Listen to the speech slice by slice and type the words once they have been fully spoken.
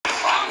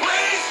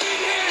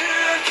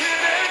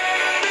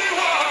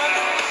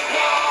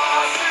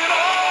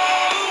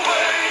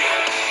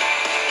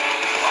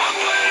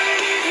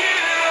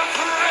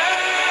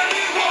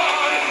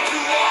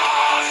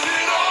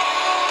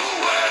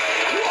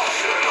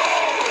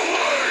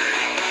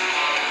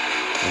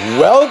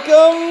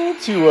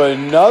Welcome to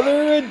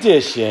another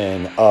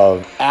edition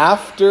of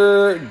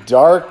After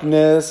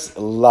Darkness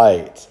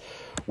Light,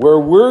 where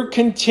we're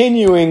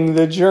continuing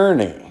the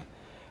journey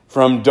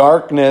from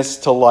darkness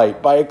to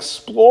light by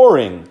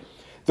exploring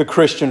the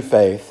Christian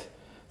faith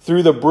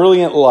through the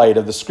brilliant light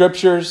of the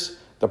Scriptures,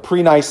 the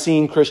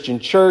pre-Nicene Christian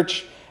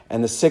Church,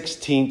 and the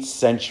 16th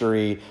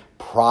century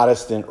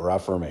Protestant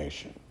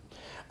Reformation.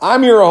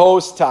 I'm your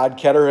host, Todd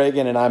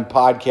Ketterhagen, and I'm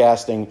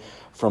podcasting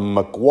from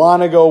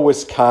Mukwonago,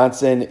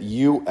 Wisconsin,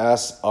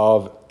 U.S.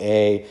 of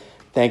A.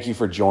 Thank you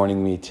for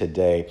joining me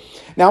today.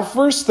 Now,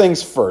 first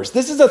things first,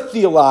 this is a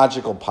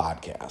theological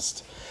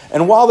podcast.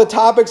 And while the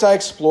topics I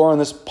explore on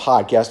this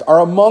podcast are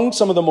among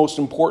some of the most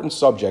important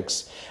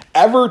subjects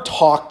ever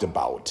talked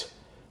about,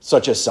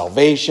 such as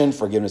salvation,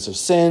 forgiveness of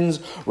sins,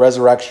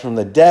 resurrection from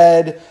the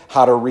dead,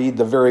 how to read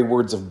the very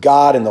words of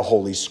God in the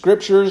Holy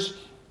Scriptures,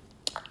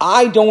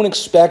 I don't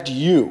expect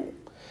you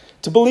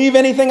to believe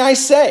anything I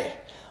say.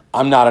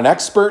 I'm not an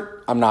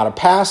expert, I'm not a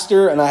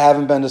pastor, and I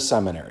haven't been to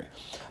seminary.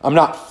 I'm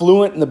not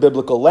fluent in the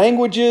biblical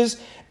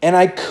languages, and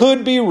I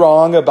could be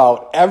wrong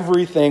about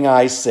everything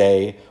I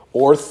say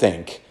or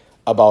think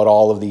about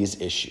all of these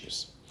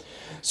issues.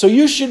 So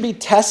you should be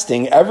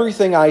testing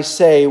everything I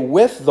say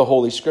with the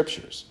Holy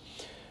Scriptures.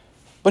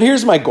 But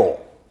here's my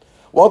goal.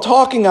 While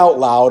talking out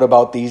loud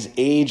about these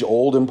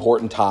age-old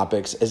important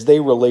topics as they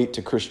relate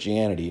to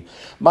Christianity,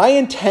 my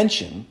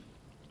intention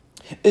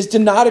is to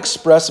not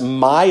express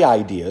my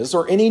ideas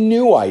or any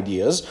new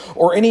ideas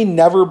or any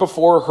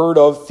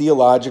never-before-heard-of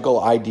theological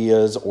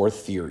ideas or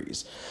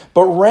theories,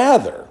 but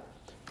rather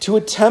to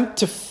attempt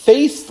to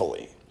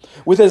faithfully,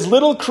 with as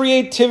little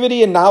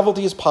creativity and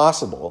novelty as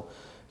possible,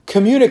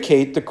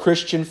 communicate the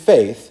Christian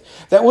faith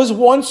that was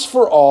once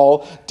for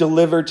all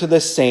delivered to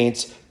the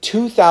saints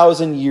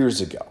 2,000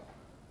 years ago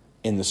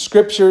in the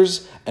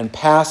Scriptures and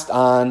passed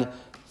on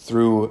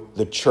through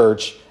the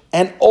church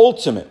and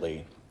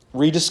ultimately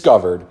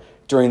rediscovered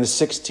during the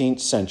 16th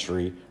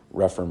century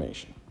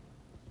Reformation.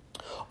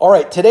 All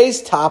right,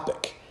 today's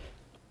topic,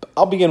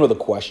 I'll begin with a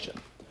question.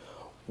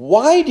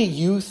 Why do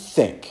you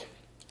think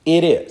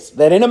it is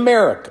that in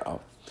America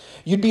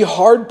you'd be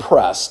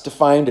hard-pressed to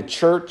find a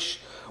church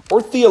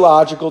or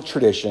theological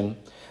tradition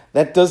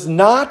that does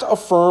not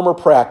affirm or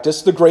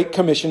practice the Great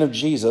Commission of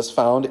Jesus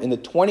found in the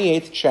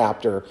 28th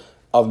chapter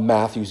of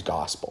Matthew's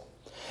Gospel?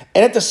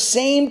 And at the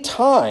same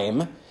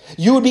time,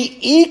 you would be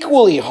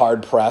equally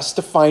hard-pressed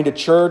to find a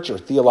church or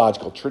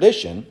theological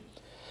tradition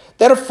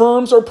that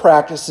affirms or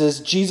practices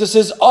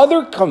Jesus'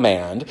 other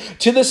command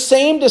to the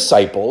same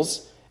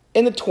disciples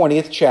in the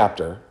 20th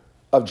chapter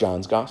of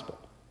John's Gospel.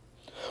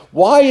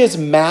 Why is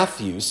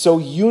Matthew so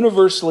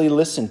universally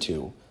listened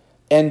to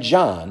and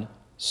John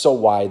so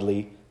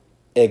widely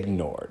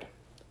ignored?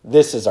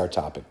 This is our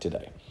topic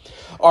today.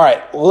 All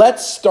right,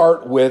 let's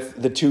start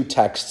with the two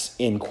texts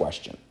in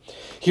question.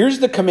 Here's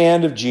the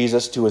command of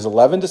Jesus to his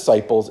 11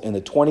 disciples in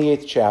the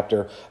 28th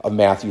chapter of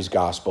Matthew's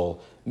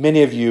Gospel.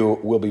 Many of you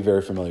will be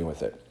very familiar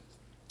with it.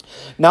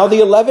 Now the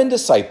 11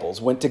 disciples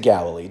went to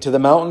Galilee, to the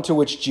mountain to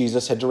which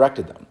Jesus had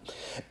directed them.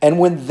 And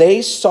when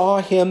they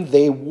saw him,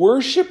 they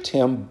worshipped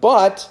him,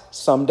 but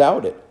some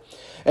doubted.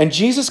 And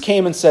Jesus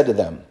came and said to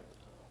them,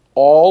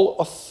 "All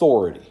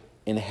authority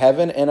in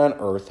heaven and on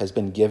earth has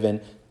been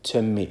given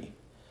to me.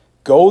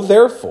 Go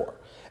therefore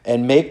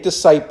and make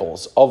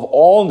disciples of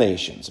all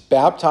nations,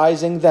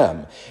 baptizing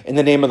them in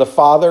the name of the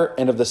Father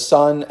and of the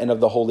Son and of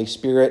the Holy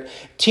Spirit,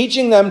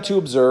 teaching them to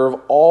observe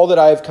all that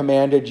I have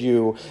commanded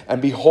you.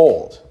 And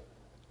behold,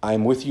 I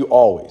am with you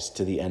always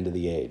to the end of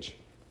the age."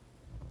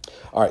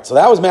 All right, so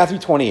that was Matthew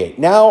 28.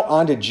 Now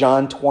on to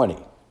John 20.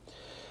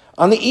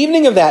 On the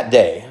evening of that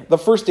day, the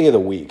first day of the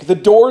week, the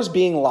doors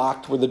being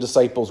locked where the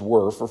disciples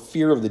were for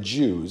fear of the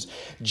Jews,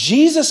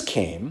 Jesus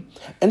came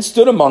and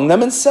stood among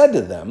them and said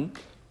to them,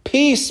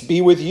 "Peace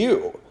be with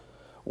you."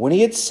 When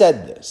he had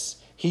said this,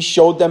 he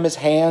showed them his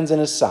hands and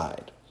his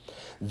side.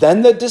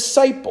 Then the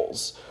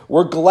disciples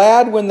were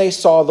glad when they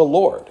saw the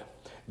Lord.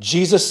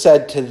 Jesus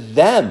said to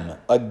them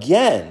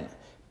again,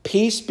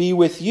 "Peace be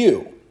with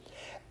you.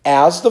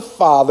 As the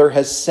Father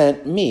has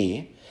sent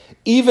me,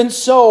 even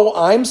so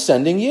I'm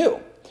sending you."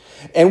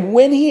 And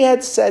when he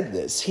had said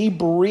this, he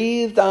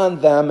breathed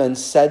on them and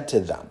said to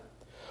them,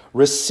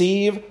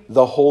 "Receive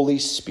the Holy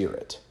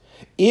Spirit.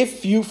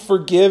 If you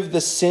forgive the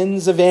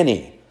sins of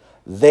any,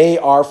 they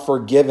are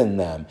forgiven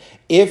them.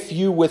 If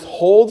you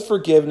withhold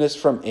forgiveness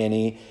from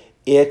any,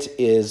 it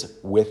is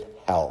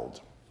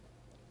withheld."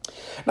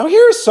 Now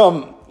here are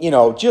some,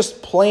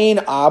 just plain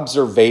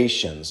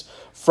observations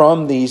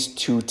from these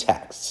two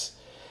texts.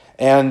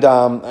 And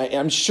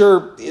I'm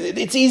sure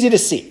it's easy to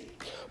see.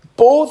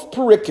 Both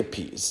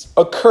pericopes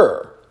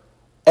occur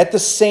at the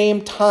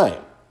same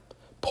time,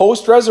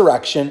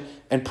 post-resurrection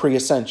and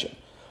pre-ascension.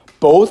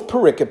 Both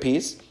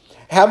pericopes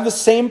have the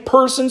same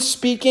person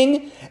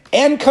speaking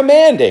and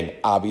commanding.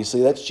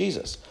 Obviously, that's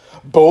Jesus.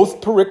 Both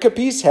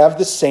pericopes have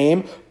the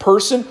same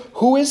person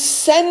who is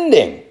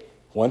sending.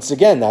 Once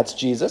again, that's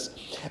Jesus.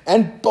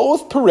 And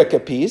both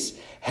pericopes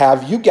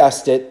have, you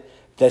guessed it,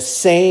 the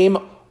same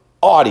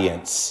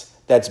audience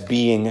that's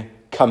being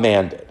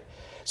commanded.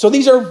 So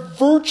these are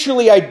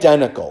virtually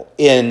identical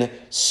in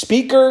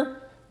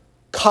speaker,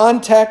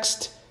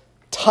 context,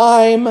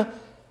 time,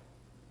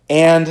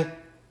 and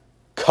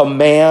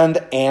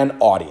command and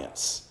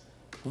audience.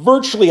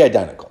 Virtually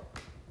identical.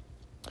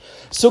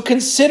 So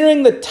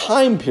considering the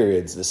time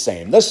period's the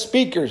same, the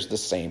speaker's the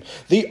same,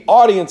 the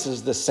audience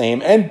is the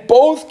same, and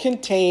both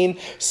contain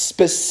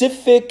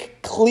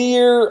specific,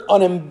 clear,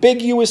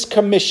 unambiguous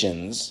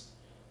commissions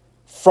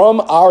from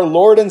our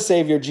Lord and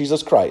Savior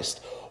Jesus Christ,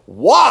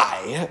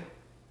 why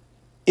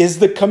is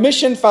the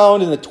commission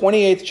found in the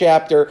 28th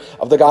chapter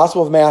of the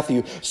Gospel of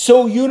Matthew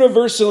so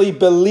universally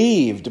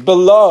believed,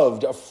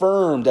 beloved,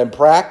 affirmed, and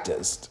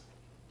practiced,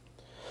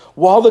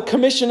 while the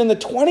commission in the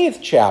 20th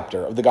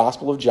chapter of the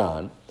Gospel of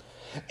John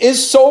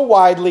is so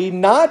widely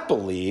not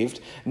believed,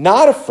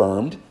 not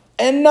affirmed,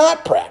 and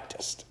not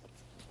practiced?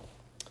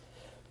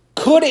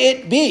 Could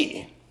it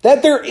be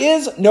that there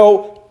is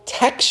no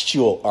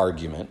textual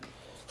argument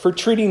for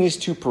treating these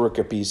two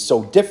pericopes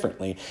so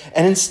differently,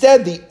 and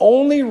instead the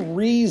only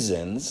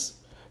reasons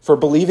for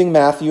believing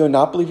Matthew and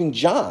not believing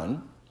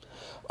John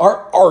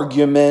are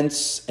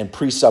arguments and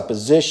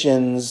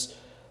presuppositions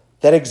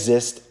that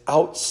exist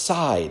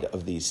outside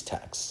of these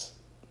texts?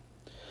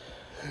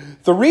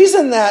 The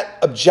reason that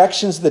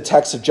objections to the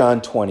text of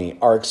John 20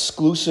 are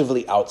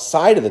exclusively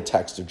outside of the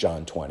text of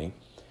John 20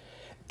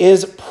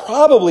 is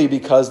probably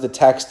because the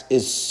text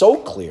is so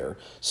clear,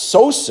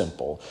 so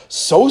simple,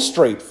 so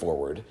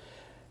straightforward,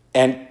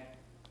 and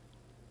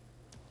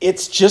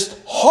it's just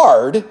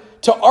hard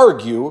to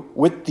argue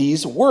with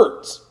these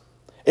words.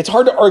 It's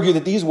hard to argue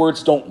that these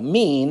words don't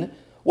mean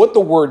what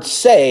the words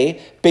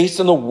say based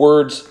on the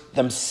words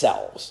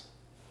themselves.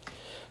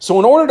 So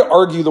in order to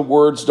argue the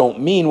words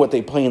don't mean what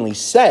they plainly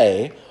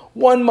say,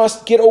 one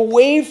must get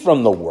away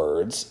from the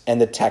words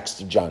and the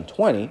text of John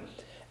 20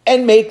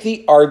 and make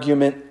the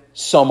argument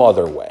some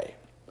other way,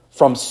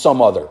 from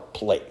some other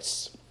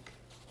place.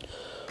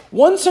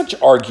 One such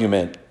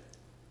argument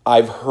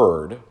I've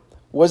heard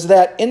was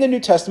that in the New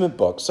Testament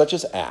books, such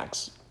as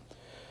Acts,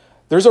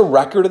 there's a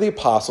record of the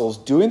apostles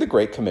doing the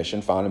Great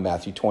Commission found in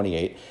Matthew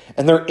 28,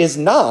 and there is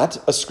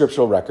not a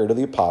scriptural record of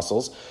the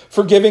apostles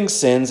forgiving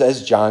sins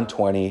as John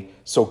 20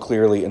 so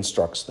clearly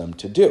instructs them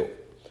to do.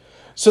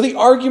 So the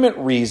argument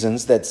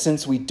reasons that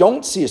since we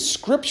don't see a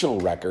scriptural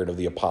record of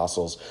the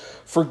apostles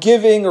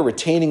forgiving or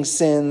retaining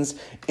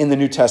sins in the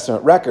New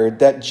Testament record,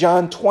 that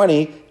John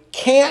 20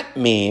 can't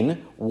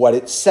mean what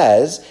it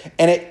says,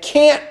 and it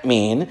can't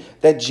mean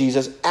that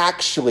Jesus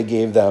actually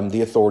gave them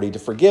the authority to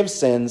forgive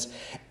sins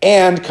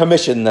and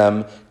commissioned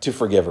them to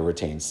forgive or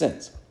retain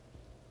sins.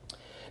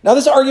 Now,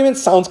 this argument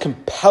sounds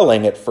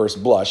compelling at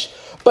first blush,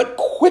 but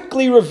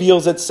quickly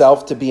reveals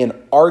itself to be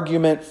an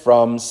argument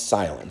from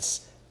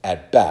silence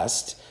at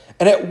best,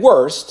 and at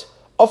worst,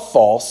 a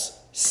false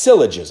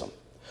syllogism.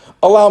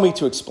 Allow me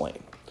to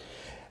explain.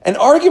 An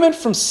argument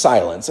from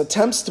silence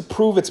attempts to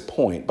prove its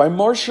point by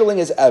marshaling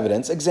as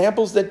evidence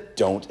examples that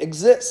don't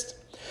exist.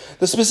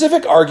 The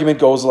specific argument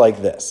goes like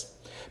this.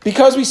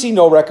 Because we see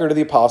no record of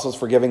the apostles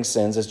forgiving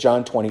sins as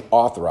John 20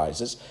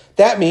 authorizes,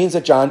 that means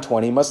that John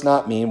 20 must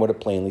not mean what it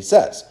plainly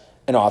says,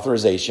 an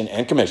authorization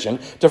and commission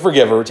to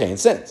forgive or retain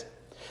sins.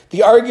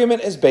 The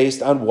argument is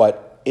based on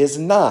what is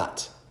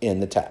not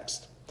in the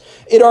text.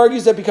 It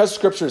argues that because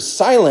Scripture is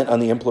silent on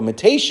the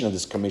implementation of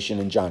this commission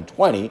in John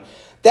 20,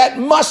 that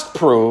must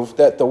prove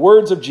that the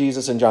words of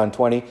Jesus in John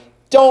 20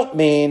 don't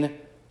mean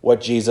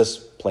what Jesus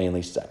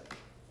plainly said.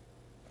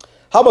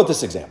 How about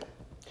this example?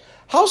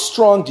 How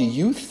strong do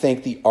you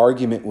think the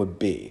argument would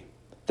be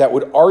that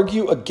would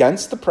argue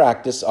against the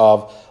practice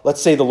of,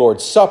 let's say, the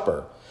Lord's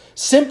Supper,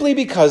 simply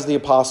because the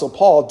Apostle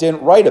Paul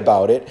didn't write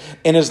about it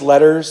in his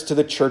letters to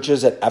the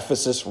churches at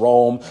Ephesus,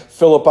 Rome,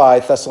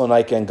 Philippi,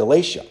 Thessalonica, and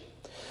Galatia?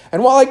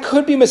 And while I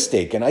could be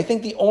mistaken, I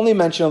think the only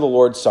mention of the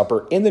Lord's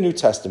Supper in the New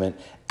Testament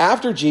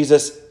after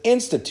Jesus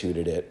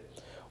instituted it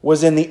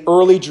was in the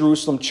early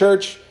Jerusalem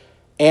church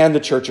and the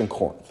church in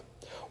Corinth.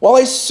 While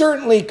I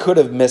certainly could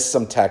have missed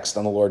some text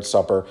on the Lord's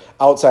Supper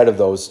outside of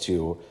those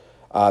two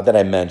that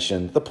I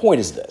mentioned, the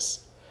point is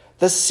this.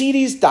 The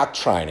Sedes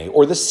Doctrinae,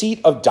 or the seat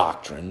of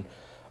doctrine,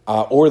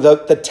 or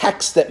the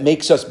text that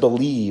makes us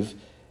believe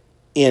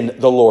in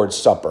the Lord's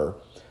Supper,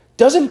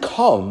 doesn't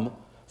come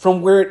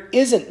from where it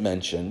isn't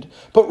mentioned,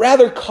 but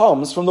rather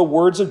comes from the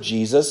words of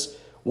Jesus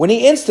when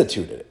he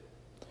instituted it.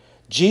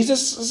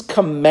 Jesus'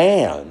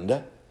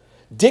 command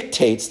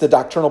dictates the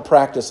doctrinal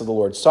practice of the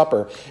Lord's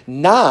Supper,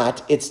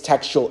 not its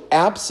textual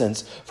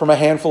absence from a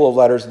handful of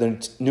letters of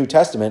the New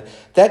Testament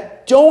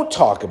that don't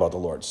talk about the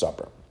Lord's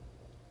Supper.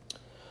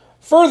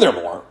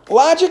 Furthermore,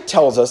 logic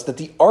tells us that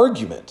the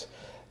argument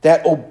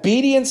that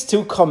obedience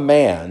to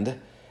command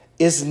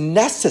is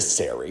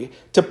necessary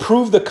to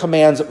prove the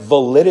command's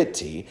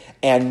validity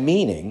and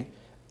meaning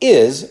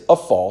is a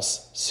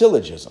false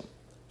syllogism.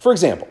 For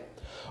example,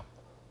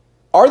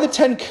 are the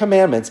 10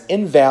 Commandments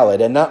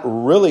invalid and not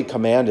really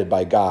commanded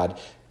by God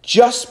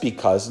just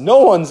because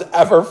no one's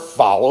ever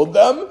followed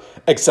them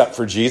except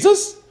for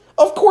Jesus?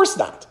 Of course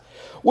not.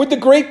 Would the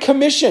Great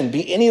Commission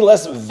be any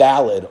less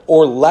valid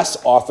or less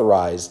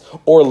authorized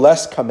or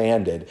less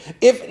commanded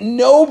if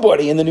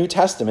nobody in the New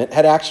Testament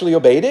had actually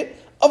obeyed it?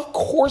 Of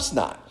course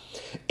not.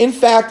 In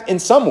fact, in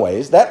some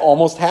ways, that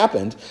almost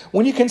happened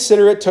when you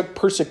consider it took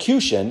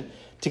persecution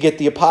to get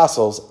the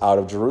apostles out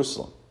of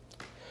Jerusalem.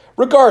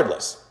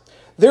 Regardless,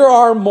 there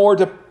are more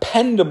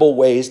dependable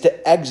ways to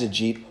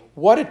exegete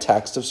what a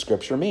text of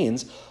Scripture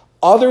means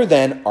other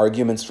than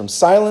arguments from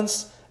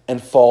silence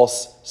and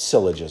false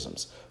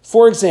syllogisms.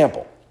 For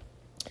example,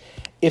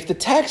 if the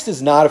text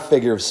is not a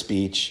figure of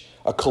speech,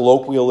 a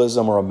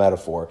colloquialism, or a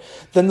metaphor,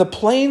 then the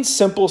plain,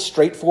 simple,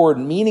 straightforward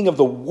meaning of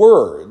the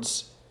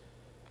words,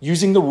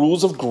 using the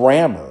rules of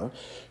grammar,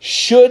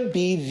 should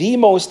be the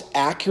most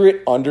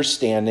accurate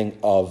understanding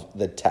of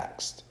the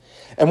text.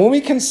 And when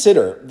we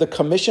consider the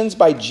commissions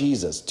by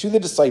Jesus to the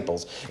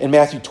disciples in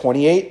Matthew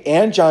 28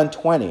 and John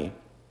 20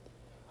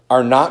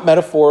 are not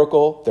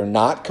metaphorical, they're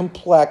not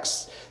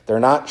complex, they're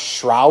not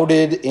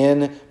shrouded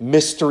in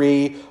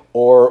mystery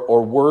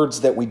or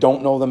words that we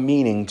don't know the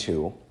meaning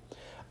to.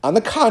 On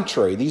the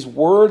contrary, these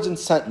words and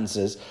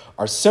sentences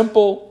are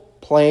simple,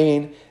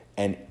 plain,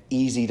 and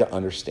easy to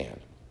understand.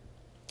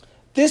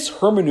 This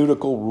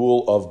hermeneutical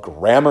rule of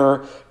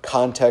grammar,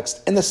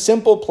 context, and the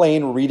simple,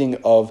 plain reading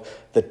of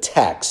the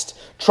text,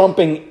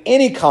 trumping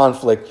any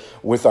conflict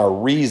with our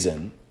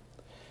reason,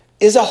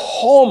 is a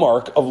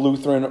hallmark of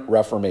Lutheran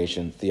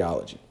Reformation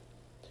theology.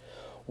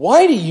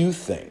 Why do you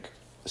think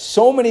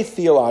so many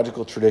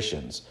theological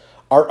traditions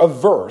are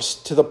averse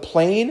to the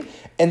plain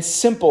and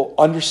simple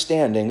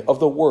understanding of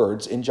the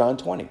words in John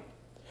 20?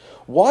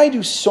 Why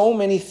do so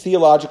many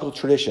theological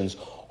traditions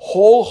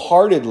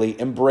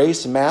wholeheartedly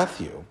embrace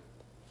Matthew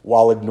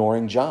while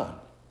ignoring John?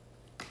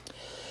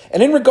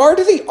 And in regard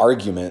to the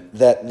argument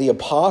that the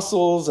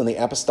apostles and the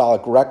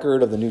apostolic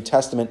record of the New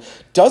Testament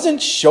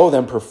doesn't show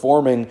them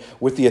performing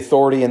with the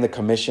authority and the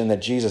commission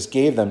that Jesus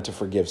gave them to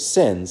forgive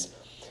sins,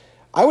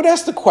 I would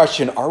ask the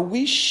question, are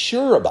we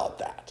sure about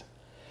that?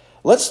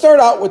 Let's start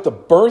out with the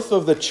birth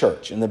of the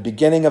church in the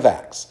beginning of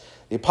Acts.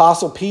 The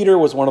apostle Peter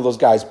was one of those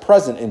guys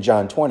present in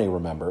John 20,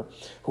 remember,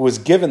 who was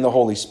given the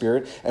Holy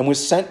Spirit and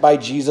was sent by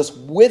Jesus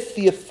with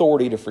the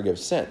authority to forgive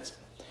sins.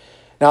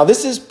 Now,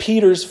 this is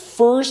Peter's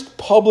first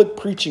public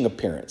preaching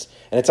appearance,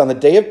 and it's on the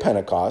day of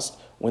Pentecost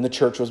when the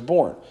church was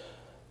born.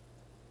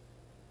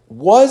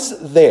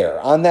 Was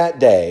there on that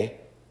day,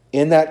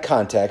 in that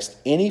context,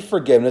 any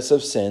forgiveness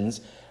of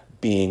sins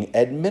being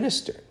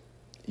administered?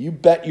 You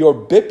bet your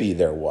bippy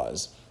there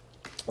was.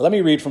 Let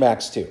me read from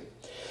Acts 2.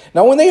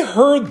 Now, when they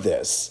heard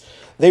this,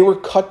 they were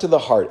cut to the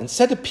heart and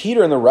said to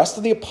Peter and the rest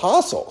of the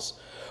apostles,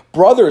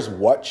 "Brothers,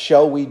 what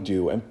shall we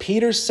do?" And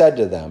Peter said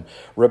to them,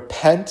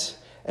 "Repent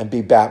and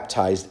be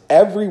baptized,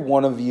 every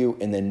one of you,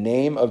 in the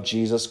name of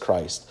Jesus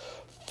Christ,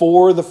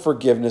 for the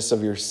forgiveness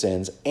of your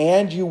sins,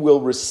 and you will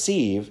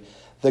receive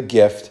the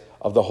gift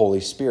of the Holy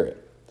Spirit."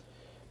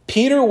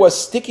 Peter was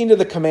sticking to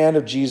the command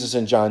of Jesus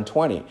in John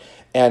 20,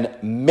 and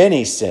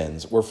many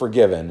sins were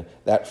forgiven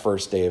that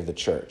first day of the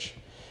church.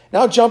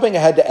 Now jumping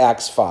ahead to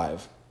Acts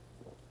 5.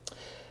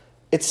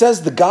 It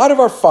says, "The God of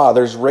our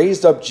fathers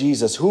raised up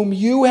Jesus, whom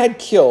you had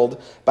killed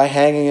by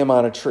hanging him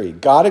on a tree.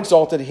 God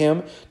exalted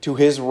him to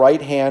his right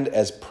hand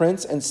as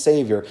Prince and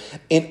Savior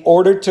in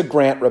order to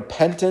grant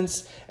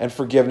repentance and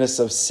forgiveness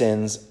of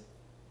sins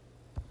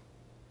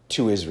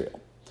to Israel."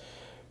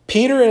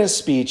 Peter, in his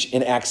speech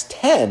in Acts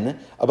 10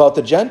 about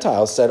the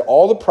Gentiles, said,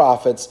 "All the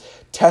prophets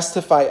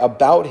testify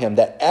about him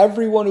that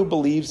everyone who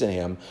believes in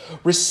him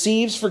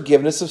receives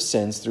forgiveness of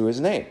sins through his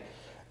name."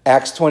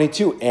 Acts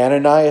 22,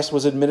 Ananias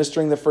was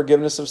administering the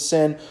forgiveness of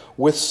sin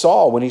with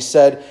Saul when he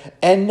said,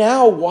 "And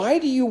now why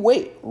do you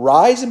wait?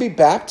 Rise and be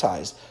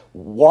baptized.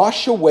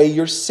 Wash away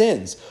your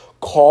sins,"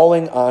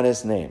 calling on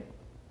his name.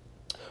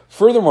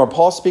 Furthermore,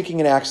 Paul, speaking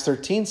in Acts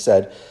 13,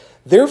 said,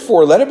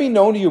 "Therefore, let it be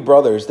known to you,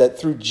 brothers, that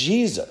through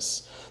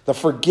Jesus, the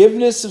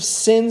forgiveness of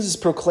sins is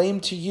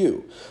proclaimed to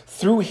you.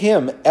 Through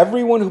him,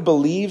 everyone who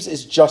believes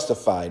is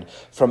justified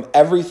from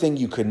everything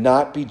you could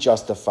not be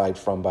justified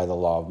from by the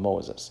law of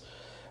Moses."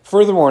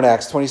 Furthermore, in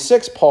Acts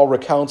 26, Paul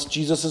recounts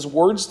Jesus'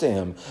 words to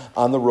him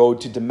on the road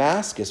to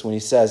Damascus when he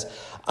says,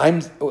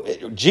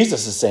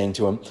 Jesus is saying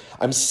to him,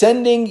 "I'm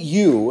sending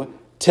you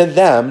to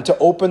them to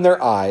open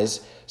their eyes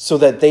so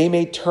that they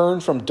may turn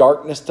from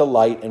darkness to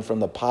light and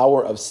from the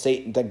power of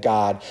Satan to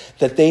God,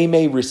 that they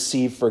may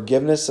receive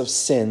forgiveness of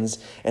sins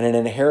and an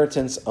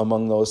inheritance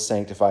among those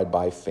sanctified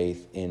by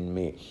faith in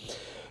me."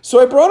 So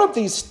I brought up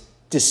these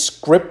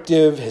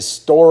descriptive,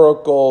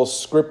 historical,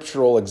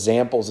 scriptural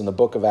examples in the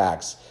book of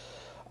Acts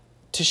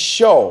to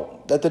show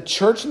that the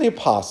church and the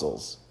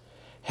apostles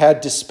had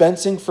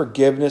dispensing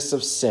forgiveness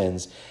of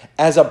sins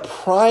as a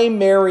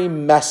primary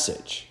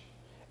message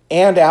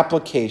and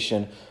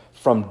application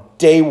from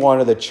day one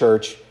of the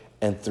church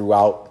and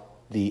throughout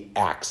the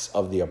Acts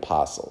of the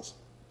apostles.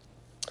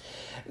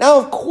 Now,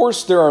 of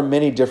course, there are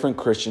many different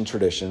Christian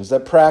traditions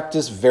that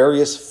practice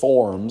various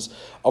forms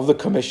of the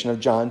commission of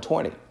John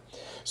 20.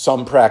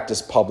 Some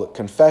practice public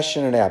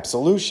confession and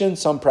absolution.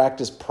 Some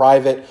practice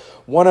private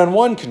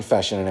one-on-one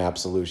confession and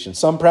absolution.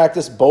 Some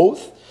practice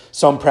both.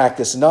 Some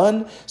practice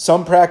none.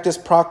 Some practice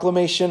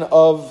proclamation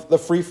of the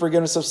free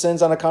forgiveness of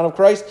sins on account of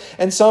Christ.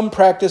 And some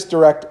practice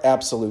direct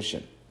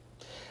absolution.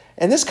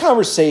 And this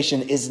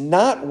conversation is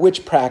not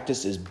which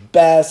practice is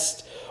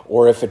best,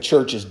 or if a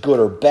church is good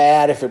or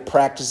bad, if it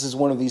practices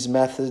one of these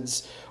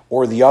methods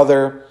or the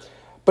other.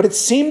 But it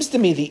seems to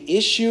me the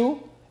issue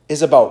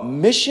is about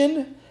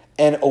mission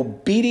and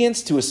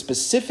obedience to a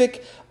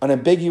specific,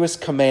 unambiguous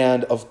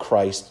command of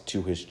Christ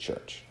to his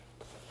church.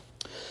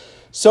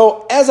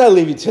 So as I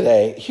leave you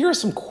today, here are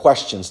some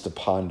questions to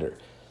ponder.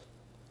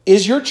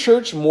 Is your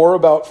church more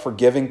about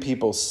forgiving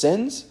people's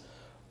sins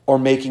or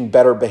making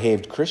better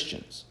behaved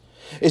Christians?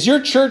 Is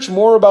your church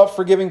more about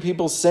forgiving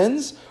people's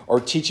sins or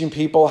teaching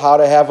people how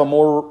to have a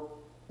more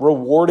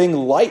rewarding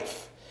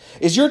life?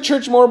 Is your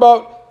church more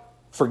about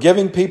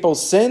forgiving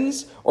people's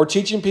sins or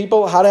teaching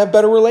people how to have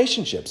better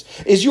relationships?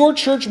 Is your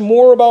church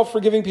more about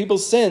forgiving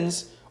people's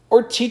sins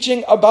or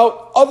teaching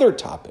about other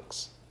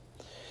topics?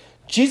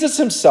 Jesus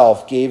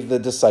himself gave the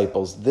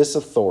disciples this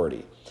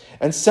authority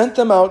and sent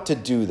them out to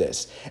do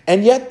this.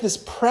 And yet this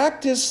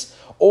practice,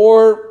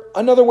 or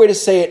another way to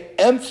say it,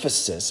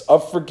 emphasis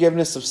of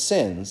forgiveness of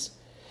sins,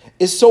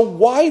 is so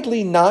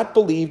widely not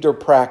believed or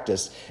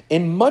practiced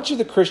in much of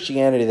the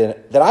Christianity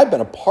that I've been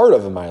a part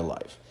of in my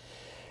life.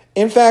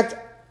 In fact,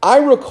 I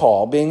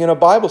recall being in a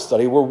Bible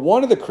study where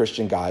one of the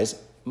Christian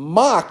guys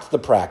mocked the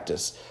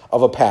practice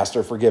of a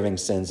pastor forgiving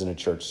sins in a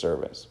church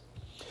service.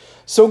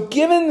 So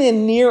given the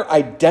near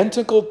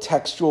identical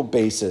textual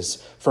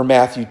basis for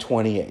Matthew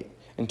 28,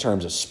 in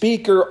terms of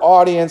speaker,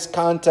 audience,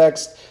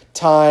 context,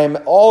 time,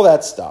 all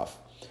that stuff,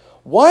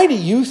 why do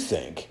you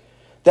think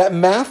that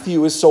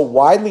Matthew is so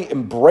widely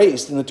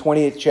embraced in the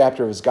 28th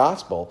chapter of his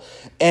gospel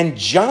and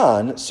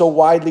John so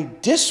widely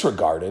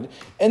disregarded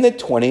in the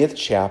 20th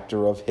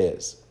chapter of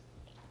his?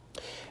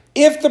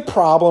 If the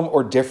problem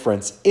or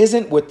difference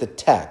isn't with the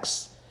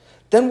text,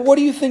 then what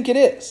do you think it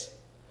is?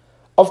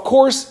 Of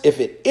course, if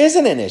it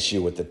isn't an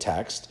issue with the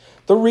text,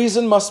 the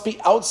reason must be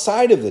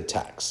outside of the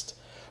text.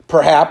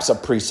 Perhaps a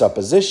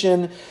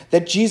presupposition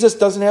that Jesus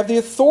doesn't have the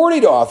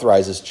authority to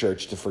authorize his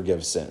church to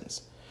forgive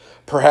sins.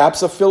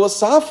 Perhaps a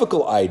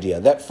philosophical idea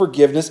that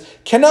forgiveness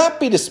cannot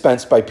be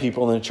dispensed by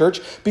people in the church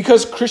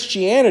because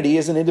Christianity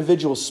is an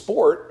individual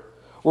sport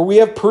where we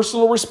have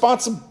personal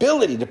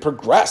responsibility to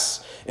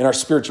progress in our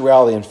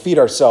spirituality and feed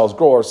ourselves,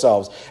 grow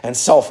ourselves, and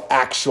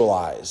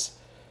self-actualize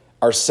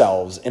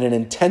ourselves in an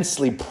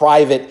intensely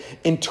private,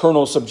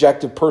 internal,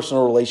 subjective,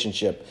 personal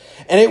relationship.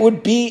 And it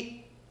would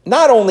be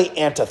not only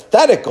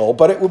antithetical,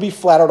 but it would be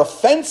flat out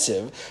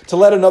offensive to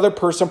let another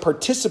person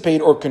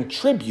participate or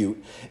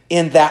contribute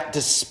in that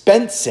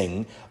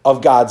dispensing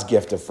of God's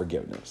gift of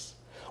forgiveness.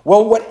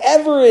 Well,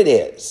 whatever it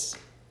is,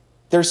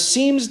 there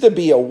seems to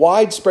be a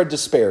widespread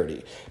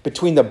disparity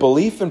between the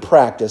belief and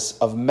practice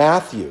of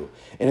Matthew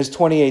in his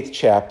 28th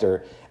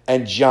chapter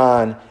and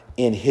John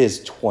in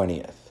his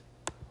 20th.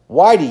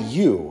 Why do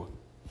you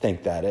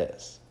think that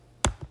is?